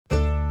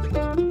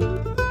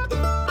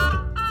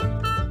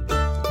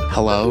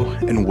Hello,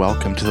 and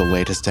welcome to the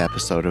latest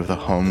episode of the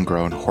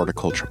Homegrown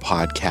Horticulture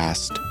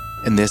Podcast.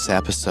 In this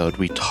episode,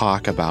 we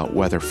talk about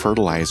whether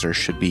fertilizer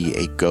should be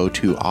a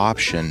go-to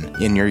option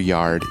in your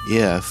yard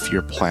if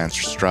your plants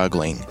are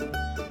struggling.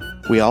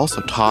 We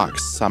also talk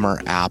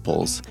summer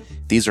apples.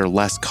 These are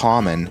less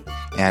common,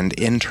 and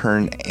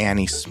intern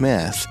Annie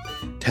Smith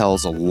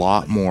tells a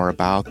lot more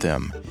about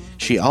them.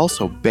 She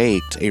also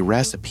baked a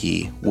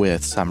recipe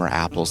with summer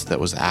apples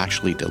that was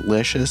actually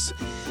delicious.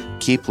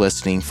 Keep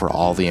listening for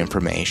all the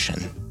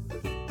information.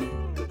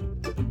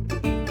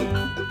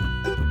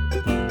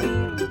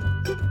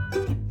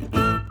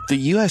 The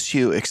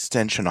USU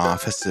Extension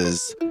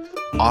offices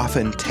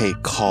often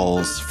take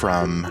calls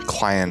from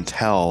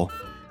clientele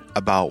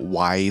about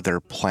why their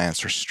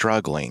plants are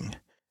struggling.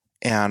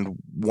 And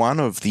one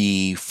of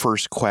the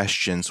first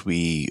questions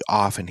we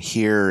often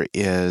hear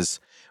is,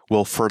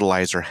 will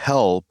fertilizer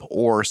help?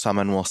 Or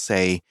someone will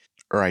say,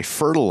 or I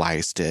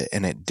fertilized it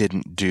and it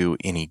didn't do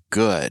any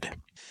good.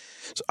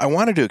 So I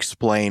wanted to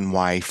explain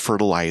why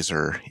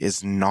fertilizer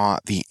is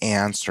not the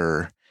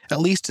answer, at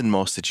least in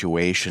most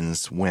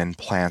situations when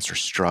plants are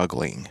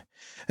struggling.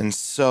 And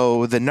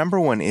so the number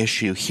one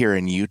issue here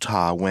in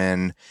Utah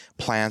when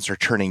plants are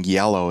turning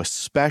yellow,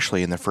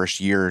 especially in the first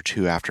year or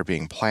two after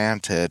being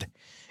planted,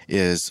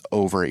 is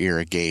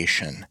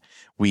over-irrigation.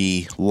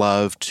 We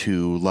love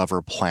to love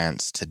our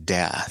plants to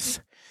death.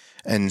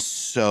 And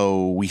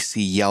so we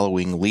see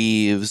yellowing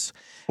leaves.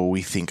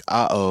 We think,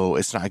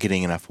 it's not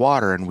getting enough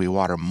water, and we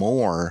water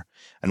more.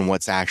 And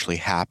what's actually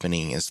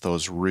happening is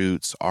those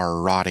roots are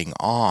rotting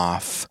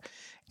off.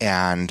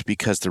 And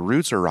because the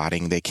roots are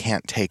rotting, they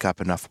can't take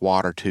up enough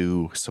water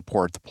to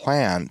support the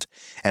plant,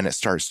 and it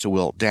starts to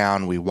wilt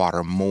down. We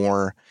water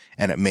more,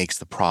 and it makes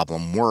the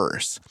problem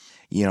worse.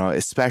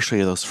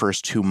 Especially those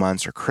first 2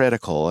 months are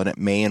critical, and it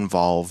may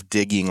involve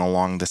digging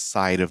along the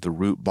side of the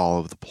root ball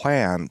of the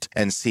plant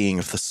and seeing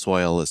if the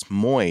soil is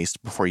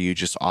moist before you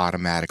just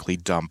automatically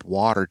dump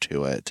water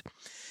to it.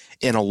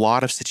 In a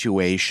lot of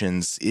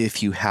situations,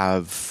 if you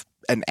have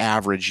an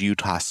average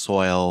Utah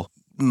soil,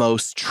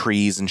 most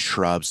trees and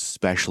shrubs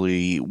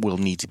especially will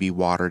need to be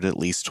watered at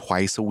least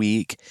twice a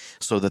week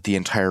so that the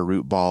entire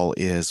root ball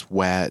is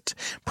wet.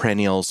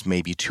 Perennials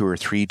maybe 2 or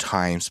 3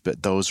 times,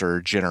 but those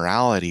are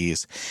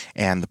generalities,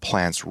 and the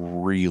plants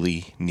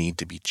really need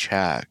to be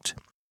checked.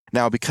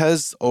 Now,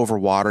 because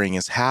overwatering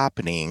is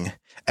happening,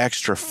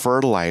 extra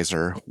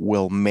fertilizer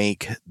will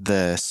make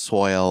the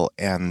soil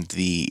and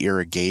the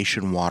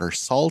irrigation water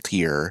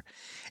saltier.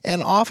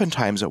 And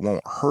oftentimes it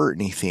won't hurt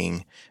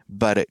anything,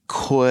 but it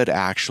could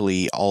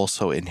actually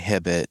also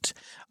inhibit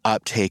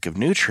uptake of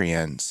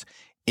nutrients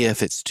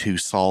if it's too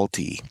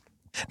salty.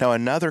 Now,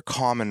 another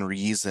common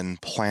reason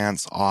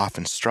plants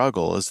often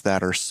struggle is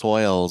that our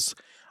soils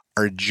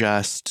are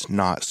just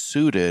not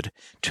suited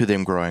to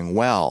them growing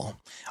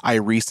well. I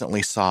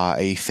recently saw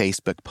a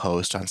Facebook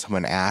post on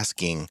someone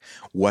asking,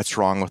 what's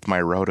wrong with my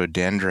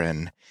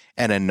rhododendron?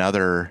 And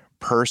another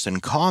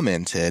person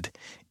commented,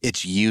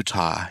 it's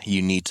Utah.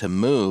 You need to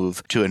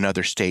move to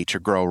another state to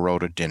grow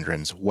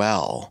rhododendrons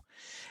well.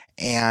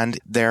 And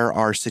there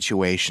are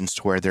situations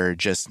where they're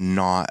just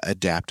not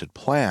adapted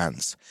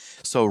plants.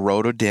 So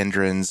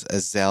rhododendrons,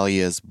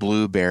 azaleas,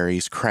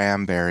 blueberries,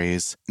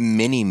 cranberries,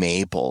 mini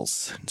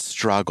maples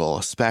struggle,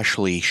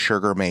 especially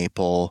sugar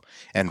maple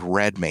and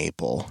red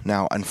maple.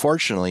 Now,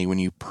 unfortunately, when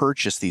you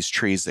purchase these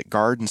trees at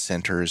garden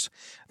centers,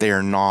 they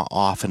are not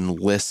often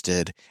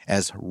listed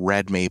as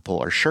red maple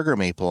or sugar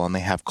maple, and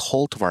they have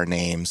cultivar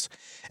names.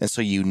 And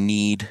so you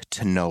need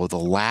to know the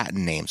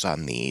Latin names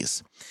on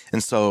these.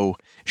 And so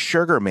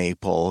sugar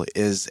maple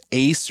is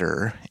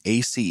Acer,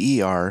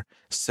 A-C-E-R,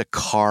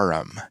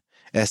 saccharum,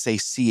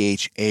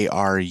 S-A-C-H-A-R-U-M.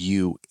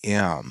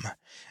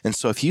 And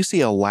so if you see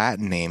a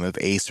Latin name of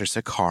Acer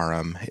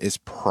saccharum, it's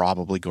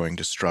probably going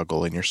to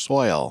struggle in your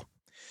soil.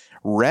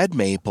 Red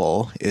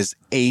maple is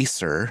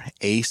Acer,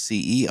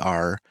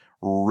 A-C-E-R,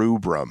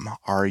 rubrum,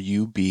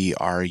 R-U-B-R-U-M.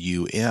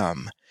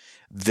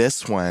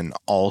 This one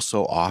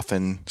also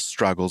often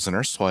struggles in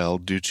our soil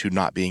due to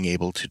not being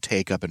able to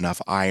take up enough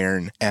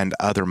iron and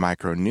other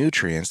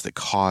micronutrients that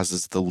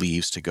causes the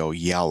leaves to go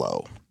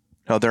yellow.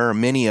 Now, there are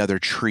many other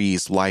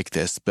trees like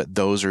this, but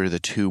those are the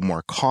 2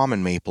 more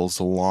common maples,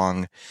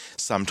 along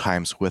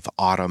sometimes with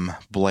autumn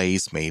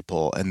blaze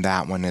maple, and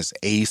that one is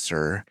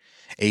Acer,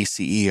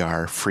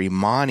 A-C-E-R,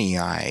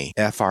 Freemanii,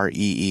 F-R-E-E-M-A-N-I-I.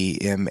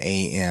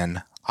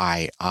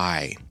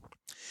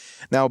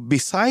 Now,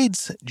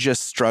 besides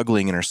just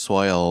struggling in our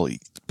soil,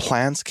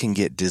 plants can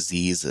get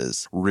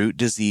diseases. Root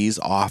disease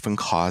often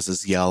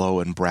causes yellow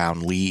and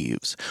brown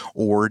leaves,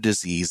 or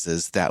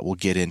diseases that will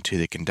get into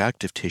the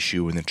conductive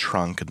tissue in the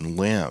trunk and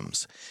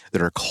limbs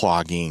that are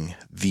clogging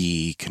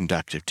the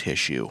conductive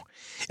tissue.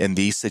 In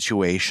these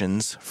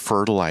situations,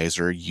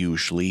 fertilizer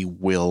usually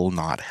will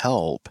not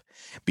help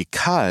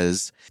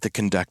because the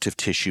conductive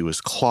tissue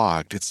is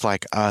clogged. It's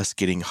like us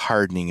getting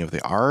hardening of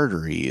the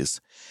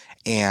arteries.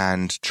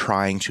 and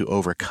trying to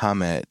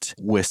overcome it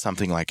with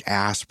something like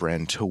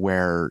aspirin to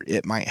where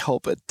it might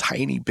help a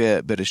tiny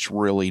bit, but it's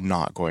really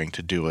not going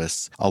to do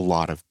us a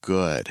lot of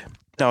good.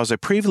 Now, as I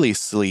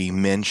previously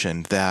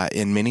mentioned, that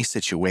in many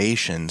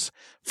situations,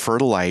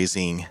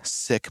 fertilizing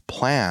sick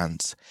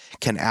plants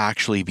can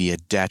actually be a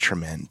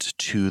detriment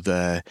to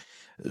the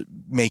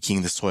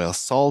making the soil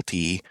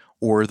salty,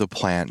 or the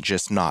plant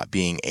just not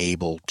being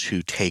able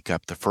to take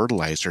up the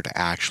fertilizer to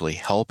actually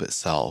help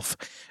itself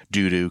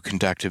due to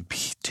conductive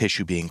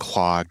tissue being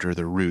clogged or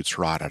the roots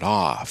rotted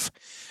off.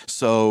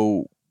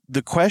 So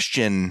the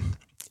question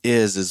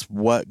is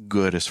what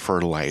good is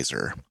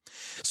fertilizer?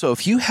 So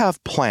if you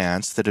have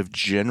plants that have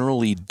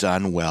generally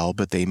done well,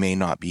 but they may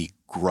not be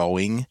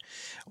growing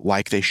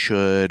like they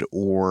should,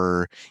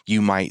 or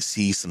you might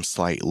see some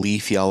slight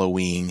leaf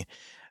yellowing,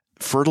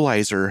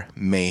 fertilizer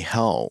may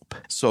help.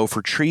 So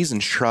for trees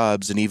and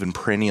shrubs and even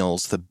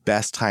perennials, the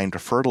best time to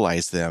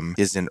fertilize them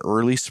is in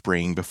early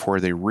spring before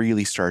they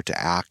really start to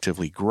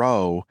actively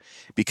grow,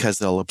 because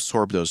they'll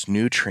absorb those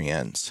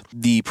nutrients.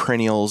 The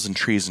perennials and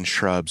trees and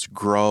shrubs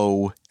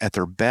grow at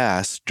their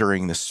best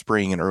during the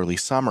spring and early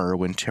summer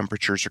when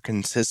temperatures are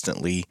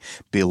consistently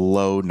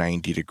below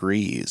 90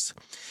 degrees.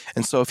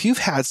 And so if you've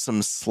had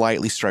some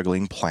slightly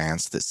struggling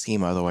plants that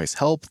seem otherwise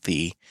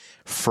healthy,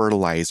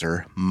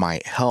 fertilizer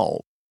might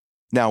help.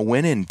 Now,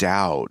 when in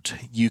doubt,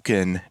 you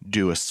can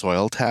do a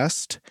soil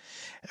test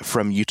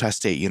from Utah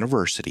State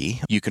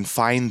University. You can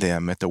find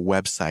them at the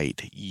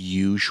website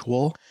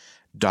usual.usu.edu.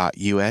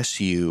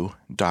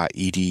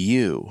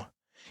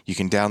 You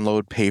can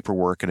download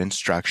paperwork and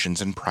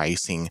instructions and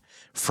pricing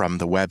from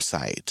the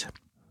website.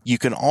 You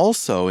can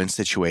also, in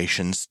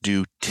situations,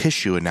 do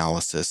tissue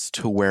analysis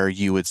to where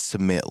you would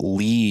submit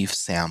leaf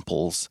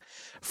samples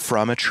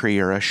from a tree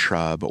or a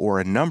shrub or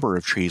a number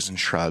of trees and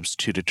shrubs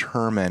to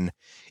determine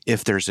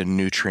if there's a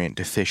nutrient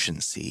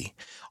deficiency.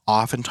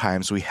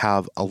 Oftentimes we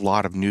have a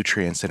lot of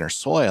nutrients in our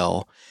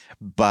soil,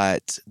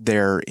 but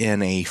they're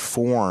in a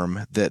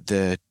form that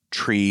the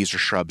trees or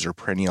shrubs or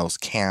perennials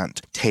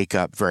can't take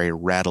up very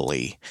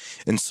readily.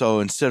 And so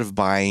instead of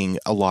buying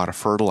a lot of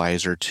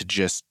fertilizer to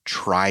just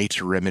try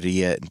to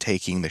remedy it and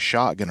taking the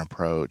shotgun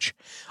approach,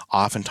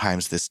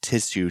 oftentimes this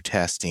tissue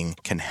testing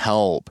can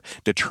help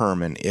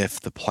determine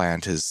if the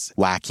plant is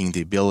lacking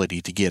the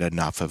ability to get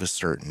enough of a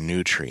certain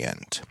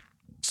nutrient.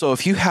 So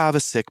if you have a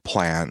sick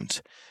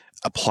plant,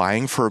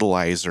 applying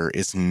fertilizer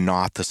is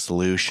not the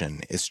solution.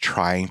 It's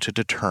trying to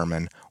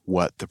determine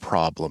what the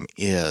problem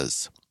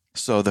is.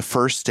 So the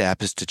first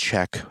step is to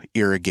check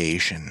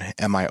irrigation.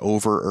 Am I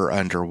over or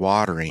under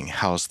watering?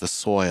 How's the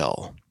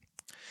soil?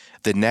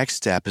 The next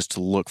step is to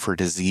look for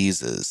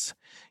diseases,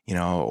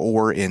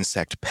 or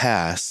insect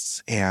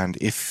pests. And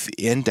if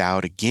in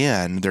doubt,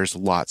 again, there's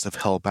lots of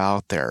help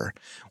out there.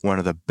 One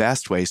of the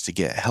best ways to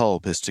get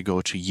help is to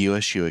go to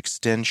USU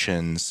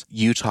Extension's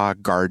Utah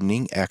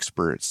Gardening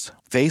Experts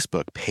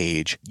Facebook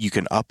page. You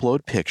can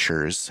upload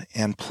pictures,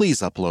 and please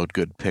upload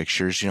good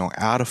pictures.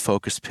 Out of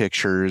focus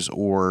pictures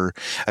or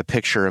a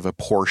picture of a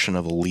portion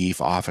of a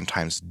leaf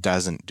oftentimes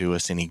doesn't do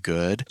us any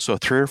good. So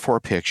 3 or 4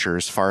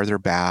 pictures farther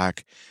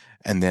back,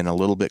 and then a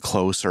little bit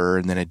closer,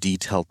 and then a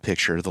detailed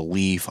picture of the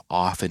leaf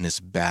often is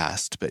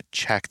best, but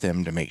check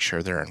them to make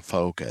sure they're in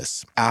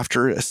focus.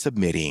 After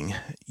submitting,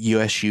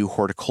 USU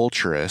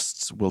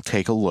horticulturists will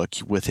take a look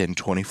within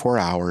 24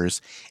 hours,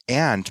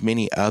 and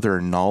many other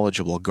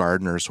knowledgeable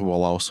gardeners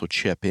will also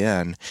chip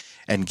in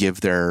and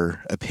give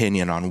their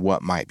opinion on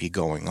what might be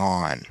going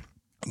on.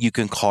 You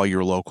can call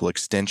your local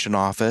extension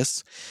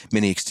office.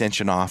 Many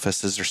extension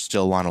offices are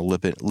still on a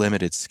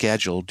limited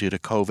schedule due to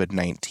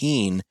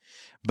COVID-19,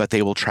 but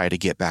they will try to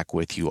get back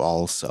with you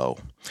also.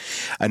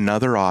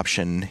 Another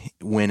option,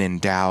 when in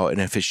doubt, and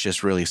if it's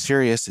just really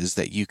serious, is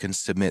that you can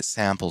submit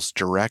samples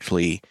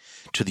directly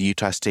to the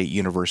Utah State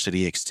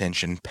University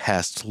Extension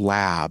Pest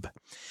Lab.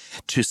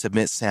 To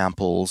submit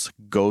samples,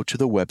 go to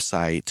the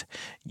website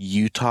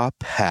Utah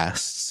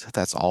Pests,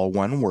 that's all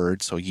one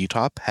word, so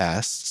Utah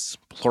Pests,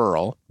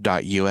 plural,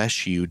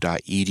 .usu.edu,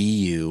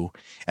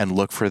 and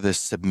look for the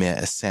Submit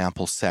a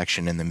Sample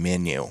section in the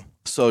menu.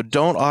 So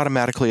don't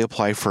automatically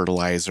apply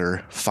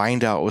fertilizer.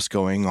 Find out what's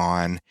going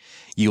on.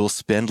 You'll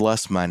spend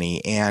less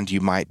money, and you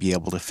might be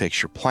able to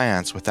fix your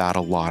plants without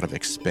a lot of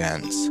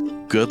expense.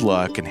 Good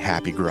luck and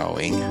happy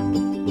growing.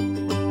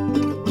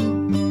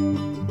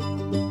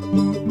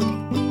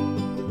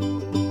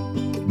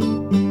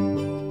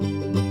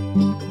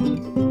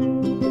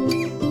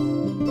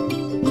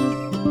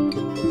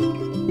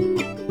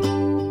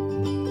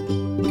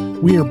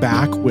 We are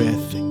back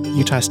with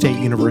Utah State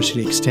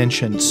University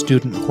Extension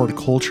student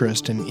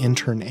horticulturist and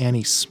intern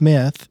Annie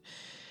Smith,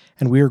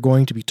 and we are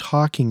going to be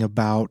talking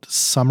about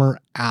summer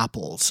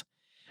apples.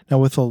 Now,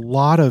 with a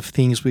lot of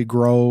things we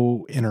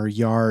grow in our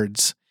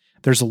yards,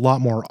 there's a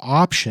lot more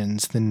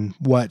options than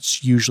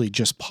what's usually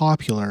just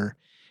popular,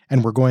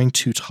 and we're going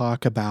to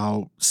talk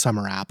about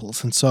summer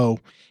apples. And so,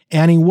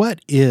 Annie,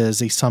 what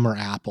is a summer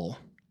apple?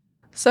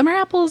 Summer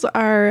apples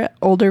are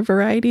older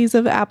varieties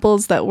of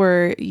apples that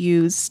were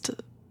used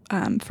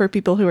for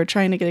people who are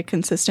trying to get a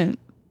consistent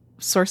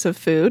source of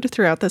food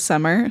throughout the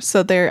summer.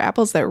 So they're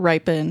apples that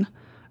ripen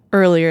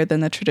earlier than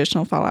the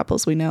traditional fall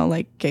apples we know,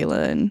 like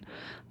Gala and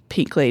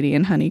Pink Lady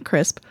and Honey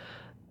Crisp.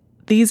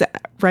 These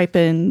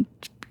ripen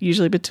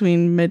usually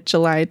between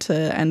mid-July to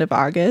end of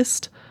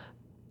August.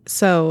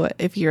 So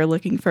if you're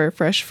looking for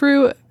fresh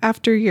fruit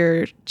after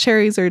your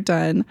cherries are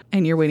done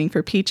and you're waiting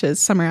for peaches,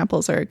 summer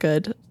apples are a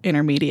good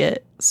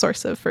intermediate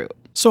source of fruit.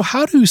 So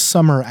how do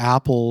summer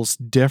apples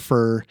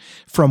differ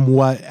from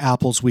what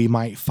apples we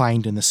might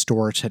find in the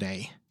store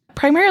today?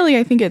 Primarily,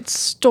 I think it's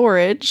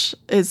storage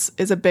is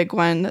a big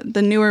one.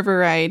 The newer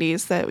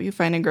varieties that you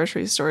find in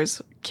grocery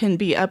stores can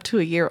be up to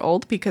a year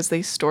old because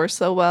they store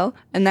so well.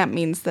 And that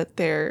means that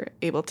they're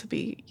able to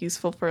be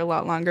useful for a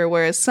lot longer.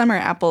 Whereas summer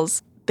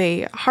apples,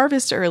 they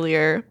harvest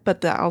earlier,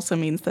 but that also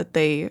means that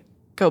they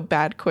go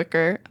bad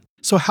quicker.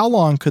 So how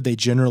long could they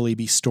generally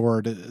be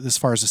stored as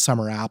far as the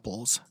summer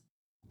apples?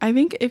 I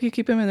think if you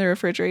keep them in the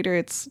refrigerator,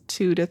 it's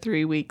 2 to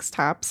 3 weeks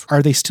tops.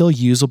 Are they still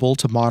usable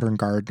to modern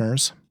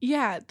gardeners?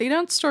 Yeah, they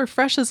don't store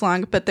fresh as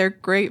long, but they're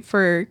great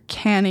for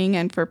canning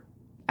and for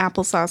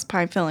applesauce,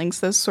 pie fillings,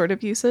 those sort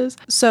of uses.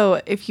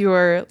 So if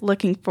you're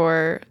looking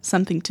for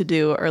something to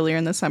do earlier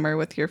in the summer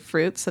with your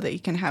fruit so that you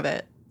can have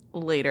it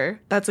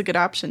later, that's a good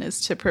option, is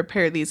to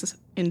prepare these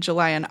in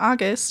July and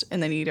August,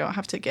 and then you don't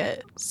have to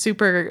get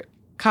super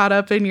caught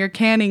up in your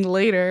canning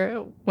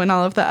later when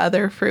all of the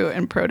other fruit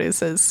and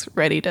produce is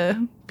ready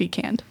to be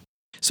canned.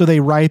 So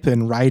they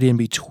ripen right in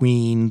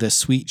between the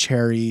sweet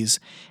cherries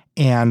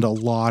and a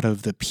lot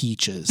of the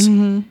peaches.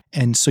 Mm-hmm.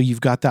 And so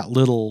you've got that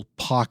little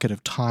pocket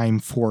of time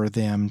for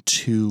them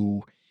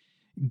to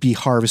be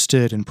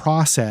harvested and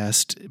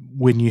processed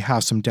when you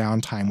have some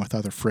downtime with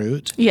other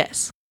fruit.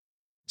 Yes.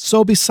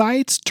 So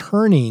besides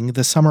turning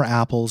the summer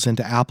apples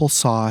into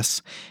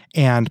applesauce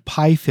and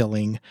pie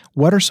filling,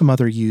 what are some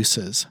other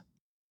uses?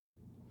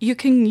 You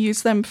can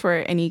use them for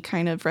any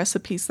kind of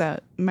recipes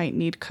that might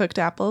need cooked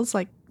apples,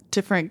 like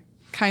different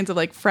kinds of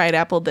like fried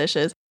apple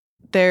dishes.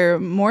 They're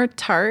more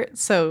tart,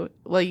 so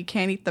while you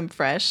can't eat them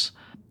fresh,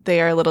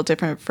 they are a little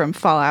different from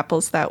fall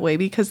apples that way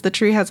because the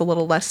tree has a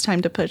little less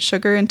time to put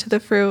sugar into the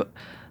fruit.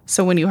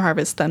 So when you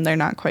harvest them, they're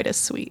not quite as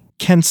sweet.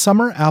 Can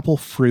summer apple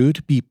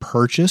fruit be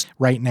purchased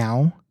right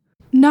now?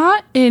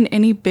 Not in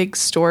any big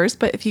stores,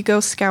 but if you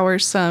go scour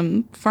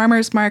some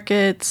farmers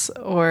markets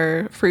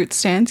or fruit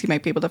stands, you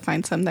might be able to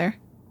find some there.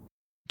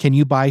 Can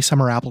you buy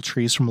summer apple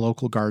trees from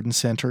local garden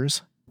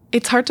centers?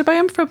 It's hard to buy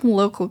them from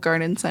local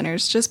garden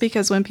centers just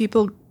because when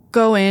people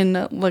go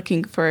in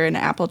looking for an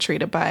apple tree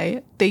to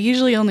buy, they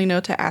usually only know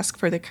to ask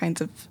for the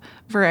kinds of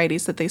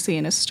varieties that they see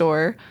in a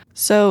store.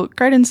 So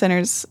garden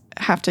centers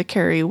have to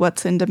carry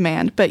what's in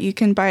demand, but you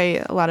can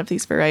buy a lot of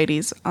these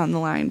varieties on the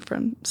line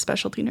from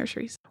specialty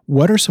nurseries.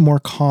 What are some more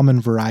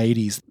common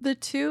varieties? The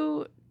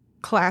two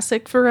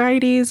classic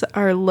varieties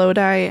are Lodi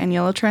and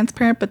Yellow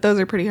Transparent, but those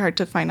are pretty hard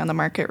to find on the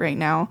market right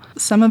now.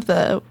 Some of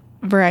the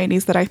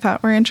varieties that I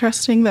thought were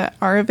interesting that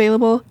are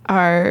available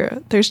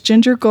there's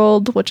Ginger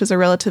Gold, which is a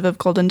relative of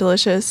Golden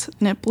Delicious,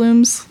 and it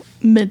blooms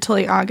mid to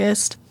late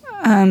August,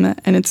 and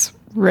it's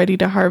ready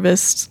to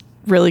harvest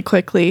really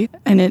quickly,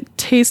 and it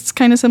tastes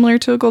kind of similar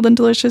to a Golden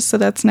Delicious, so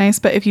that's nice.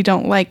 But if you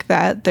don't like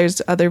that,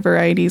 there's other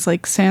varieties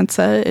like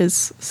Sansa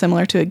is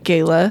similar to a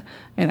Gala,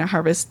 and it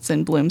harvests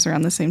and blooms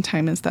around the same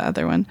time as the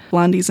other one.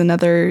 Blondie's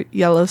another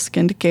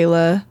yellow-skinned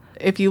Gala.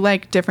 If you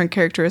like different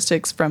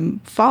characteristics from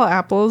fall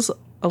apples,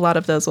 a lot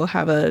of those will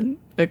have an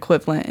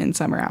equivalent in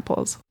summer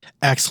apples.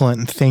 Excellent.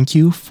 And thank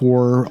you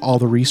for all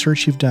the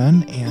research you've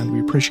done, and we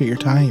appreciate your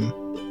time.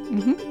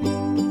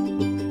 Mm-hmm.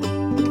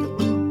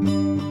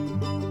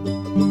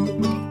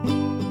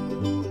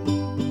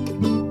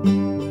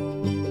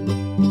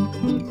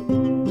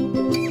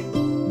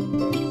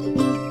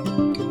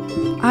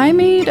 I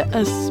made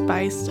a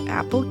spiced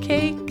apple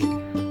cake.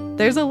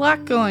 There's a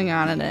lot going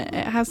on in it.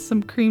 It has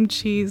some cream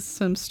cheese,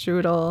 some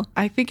strudel.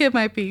 I think it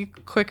might be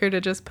quicker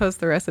to just post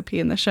the recipe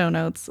in the show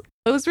notes.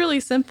 It was really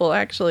simple,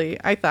 actually.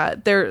 I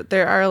thought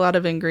there are a lot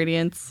of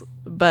ingredients,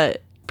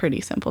 but pretty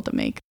simple to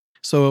make.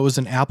 So it was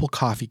an apple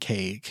coffee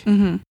cake.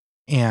 Mm-hmm.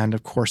 And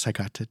of course, I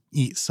got to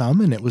eat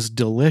some, and it was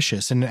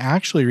delicious. And it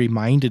actually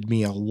reminded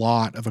me a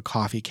lot of a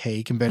coffee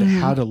cake, but it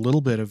had a little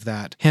bit of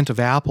that hint of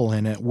apple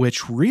in it,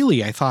 which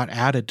really I thought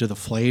added to the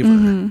flavor.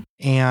 Mm-hmm.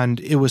 And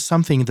it was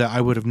something that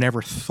I would have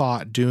never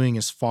thought doing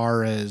as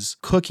far as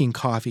cooking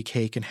coffee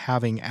cake and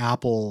having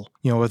apple,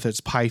 whether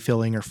it's pie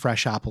filling or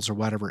fresh apples or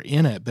whatever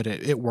in it, but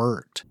it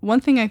worked. One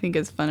thing I think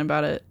is fun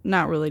about it,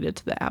 not related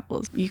to the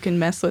apples, you can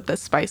mess with the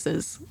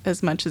spices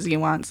as much as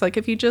you want. So like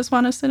if you just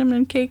want a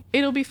cinnamon cake,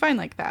 it'll be fine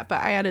like that.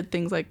 But I added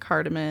things like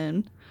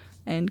cardamom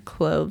and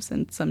cloves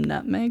and some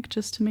nutmeg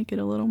just to make it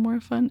a little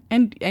more fun.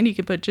 And you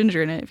can put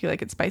ginger in it if you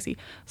like it spicy.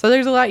 So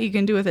there's a lot you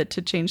can do with it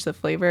to change the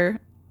flavor.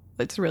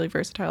 It's really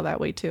versatile that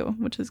way too,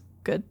 which is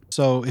good.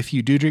 So if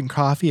you do drink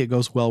coffee, it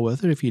goes well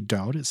with it. If you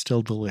don't, it's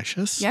still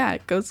delicious. Yeah,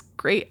 it goes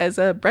great as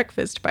a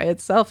breakfast by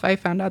itself, I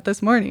found out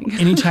this morning.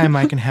 Anytime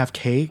I can have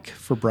cake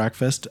for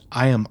breakfast,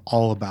 I am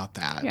all about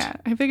that. Yeah,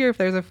 I figure if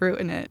there's a fruit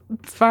in it,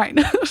 it's fine.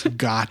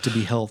 Got to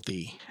be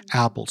healthy.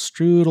 apple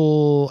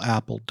strudel,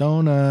 apple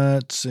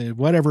donuts,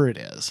 whatever it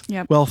is.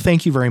 Yep. Well,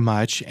 thank you very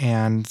much,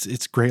 and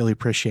it's greatly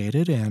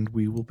appreciated, and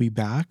we will be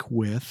back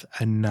with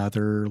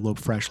another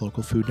Fresh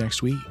Local Food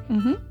next week.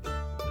 Mm-hmm.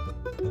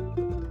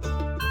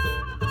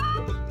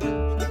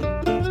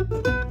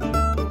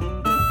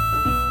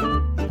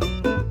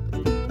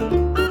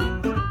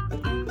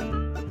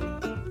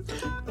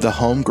 The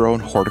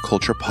Homegrown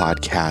Horticulture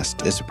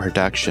Podcast is a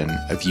production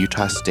of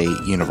Utah State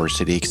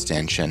University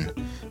Extension.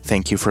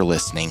 Thank you for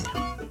listening.